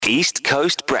East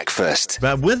Coast Breakfast.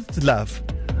 But with love,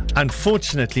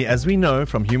 unfortunately, as we know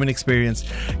from human experience,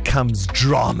 comes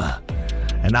drama.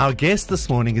 And our guest this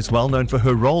morning is well known for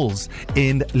her roles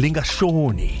in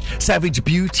Lingashoni, Savage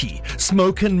Beauty,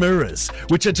 Smoke and Mirrors,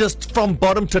 which are just from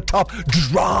bottom to top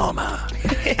drama.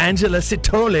 Angela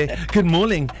Sithole, good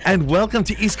morning and welcome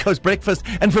to East Coast Breakfast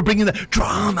and for bringing the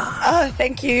drama. Oh,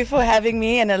 thank you for having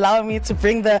me and allowing me to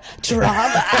bring the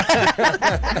drama.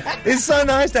 It's so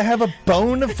nice to have a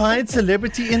bona fide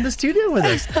celebrity in the studio with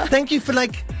us. Thank you for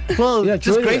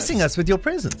just gracing us with your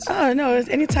presence. Oh, no, it's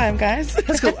anytime, guys.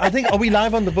 Let's go. I think, are we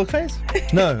live on the book face?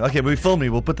 No. Okay, we filmed me.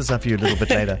 We'll put this up for you a little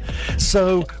bit later.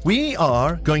 So we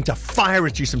are going to fire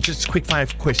at you some just quick fire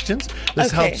questions.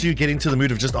 This helps you get into the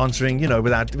mood of just answering,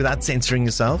 without censoring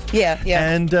yourself. Yeah.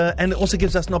 And it also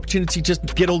gives us an opportunity to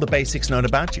just get all the basics known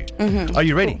about you. Mm-hmm. Are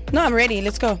you ready? Cool. No, I'm ready.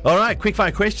 Let's go. All right, quick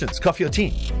fire questions. Coffee or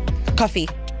tea? Coffee.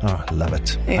 Oh, I love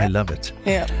it. Yeah. I love it.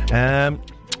 Yeah.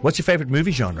 What's your favorite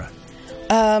movie genre?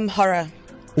 Horror.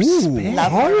 Ooh,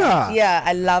 horror. Yeah,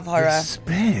 I love horror.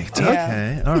 Respect.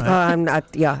 Yeah. Okay, all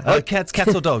right.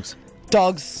 Cats or dogs?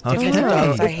 Dogs. Okay. Definitely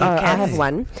dogs. I hate cats. I have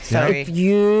one. Sorry. If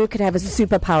you could have a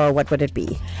superpower, what would it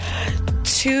be?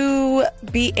 To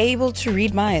be able to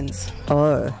read minds.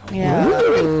 Oh. Yeah.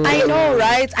 Ooh. I know,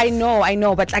 right? I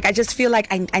know. But I just feel like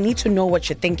I need to know what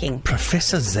you're thinking.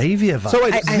 Professor Xavier vibes. So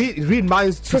wait, read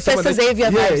minds to Professor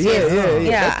Xavier vibes.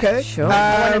 Yeah. Okay. Sure.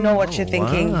 I want to know what you're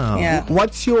thinking. Wow. Yeah.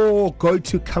 What's your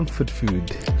go-to comfort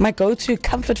food? My go-to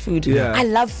comfort food. Yeah. I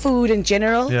love food in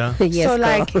general. Yeah. Yes, So girl.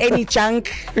 like any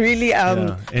junk, really.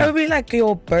 Probably like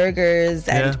your burgers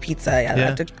and pizza.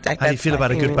 Yeah. How do you feel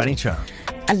about a good bunny chow?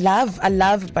 I love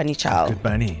bunny chow. Good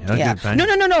bunny. Yeah. Good bunny.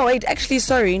 No. Wait, actually,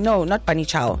 sorry. No, not bunny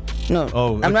chow. No.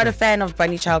 Oh, I'm not okay. a fan of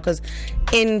bunny chow because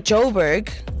in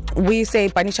Joburg, we say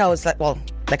bunny chow is like a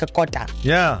kota.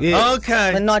 Yeah. Yes.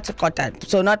 Okay. But not a kota.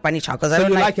 So not bunny chow because I So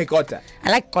don't you like a gota?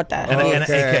 I like kota. And an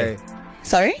AK.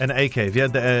 Sorry? An AK. Have you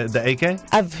had the AK?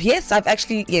 I've had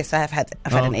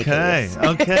an AK. Yes.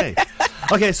 Okay.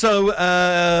 Okay, so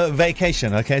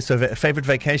vacation. Okay, so favorite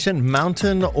vacation,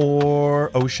 mountain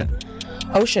or ocean?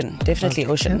 Ocean, definitely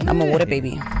ocean. I'm a water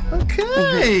baby.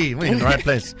 Okay. Well, you're in the right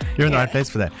place. You're in the right place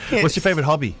for that. Yes. What's your favorite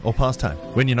hobby or pastime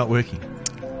when you're not working?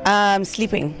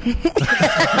 Sleeping. That's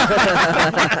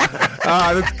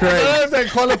great. That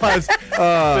qualifies.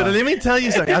 But let me tell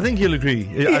you something. I think you'll agree.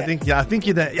 I think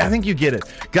you get it,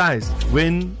 guys.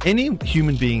 When any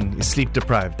human being is sleep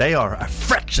deprived, they are a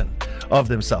fraction of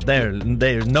themselves.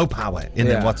 There's no power in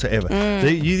them whatsoever.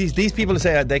 These people who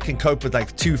say they can cope with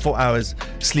like 2-4 hours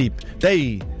sleep,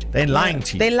 they're lying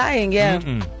to you. They're lying, yeah.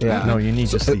 Yeah. No, you need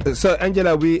to sleep. So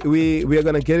Angela, we are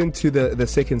going to get into the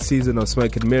second season of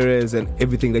Smoke and Mirrors and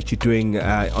everything that you're doing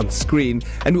on screen,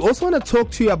 and we also want to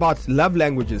talk to you about love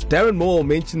languages. Darren Moore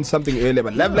mentioned something earlier,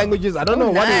 but love languages, I don't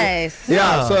know what nice.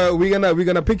 So we're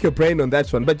gonna pick your brain on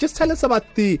that one. But just tell us about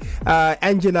the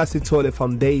Angela Sithole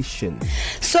Foundation.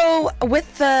 So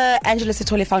with the Angela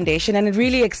Sithole Foundation, and it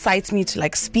really excites me to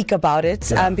speak about it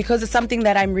because it's something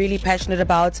that I'm really passionate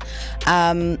about.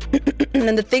 And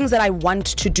the things that I want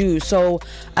to do. So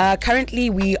currently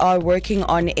we are working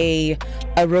on a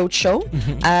road show,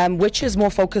 which is more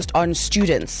focused on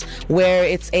students, where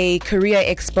it's a career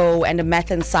expo and a math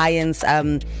and science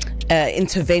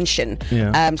intervention.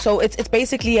 So it's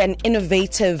basically an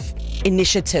innovative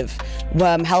initiative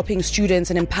helping students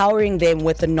and empowering them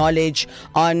with the knowledge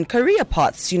on career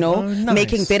paths, nice.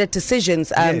 making better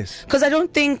decisions. Because I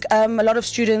don't think a lot of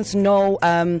students know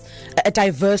a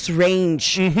diverse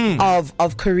range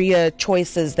of career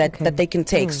choices that they can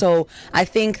take. So I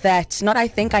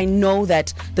know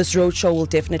that this roadshow will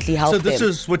definitely help them. So this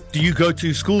is what, do you go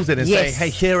to schools then and say, hey,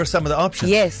 here are some of the options?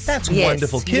 Yes. That's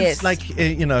wonderful. Kids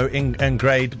in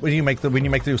grade, when you make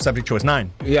the subject choice 9.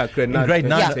 Yeah, grade 9. In grade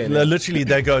 9, 10. literally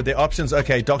they go, their options,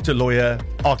 okay, doctor, lawyer,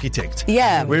 architect.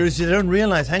 Yeah. Whereas you don't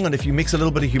realize, hang on, if you mix a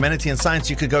little bit of humanity and science,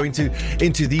 you could go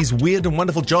into these weird and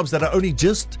wonderful jobs that are only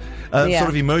just sort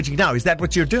of emerging now. Is that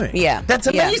what you're doing? Yeah. That's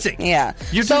amazing. Yeah.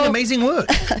 You're doing amazing work.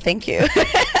 Thank you.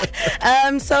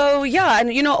 And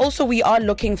also we are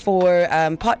looking for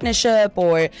partnership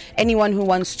or anyone who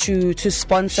wants to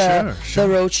sponsor the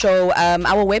roadshow.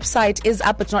 Our website is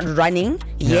up. It's not running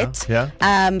yet.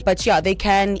 But they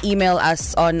can email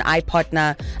us on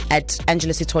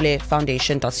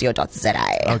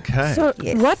iPartner@angelasitholefoundation.co.za. Okay. So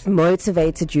what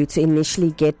motivated you to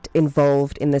initially get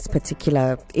involved in this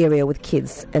particular area with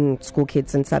kids and school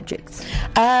kids and subjects?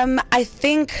 I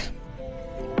think,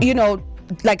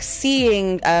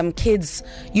 seeing kids,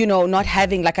 not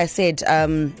having, like I said,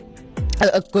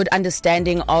 a good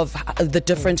understanding of the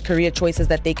different career choices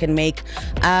that they can make.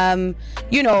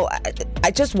 You know,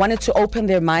 I just wanted to open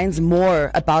their minds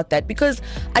more about that, because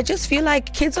I just feel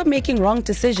like kids are making wrong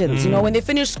decisions. You know, when they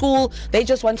finish school, they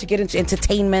just want to get into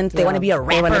entertainment. They want to be a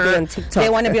rapper. They want to be on TikTok. They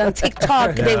want to be on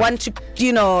TikTok. They want to,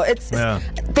 you know,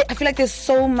 I feel like there's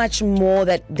so much more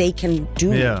that they can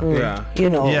do. You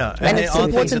know, and it's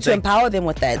important to empower them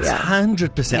with that.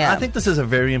 100%. I think this is a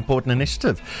very important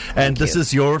initiative, and this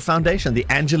is your foundation, the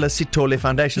Angela Sithole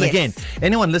Foundation. Yes. Again,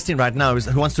 anyone listening right now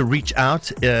who wants to reach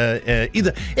out,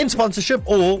 either in sponsorship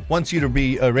or wants you to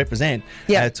be represent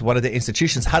at one of the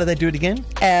institutions, how do they do it again?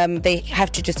 They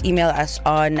have to just email us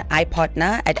on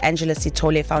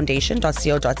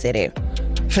ipartner@angelasitholefoundation.co.za.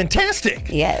 Fantastic.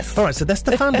 Yes. All right, so that's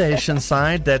the foundation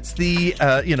side. That's the,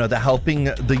 the helping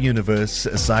the universe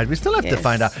side. We still have to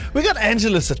find out. We got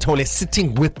Angela Sithole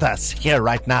sitting with us here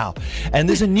right now. And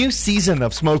there's a new season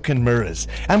of Smoke and Mirrors.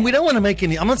 And we don't want to make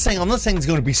any, I'm not saying it's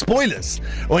going to be spoilers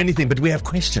or anything, but we have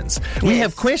questions. We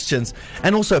have questions.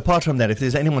 And also, apart from that, if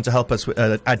there's anyone to help us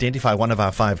identify one of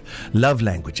our 5 love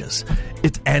languages,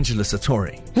 it's Angela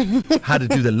Sithole. How to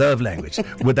do the love language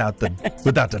without the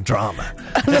drama.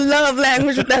 The love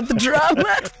language without the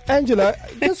drama. Angela,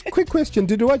 just quick question.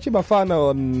 Did you watch Bafana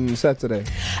on Saturday?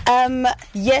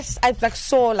 Yes, I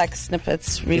saw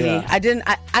snippets, really. Yeah.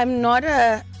 I'm not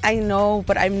a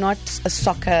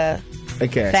soccer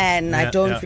fan. I don't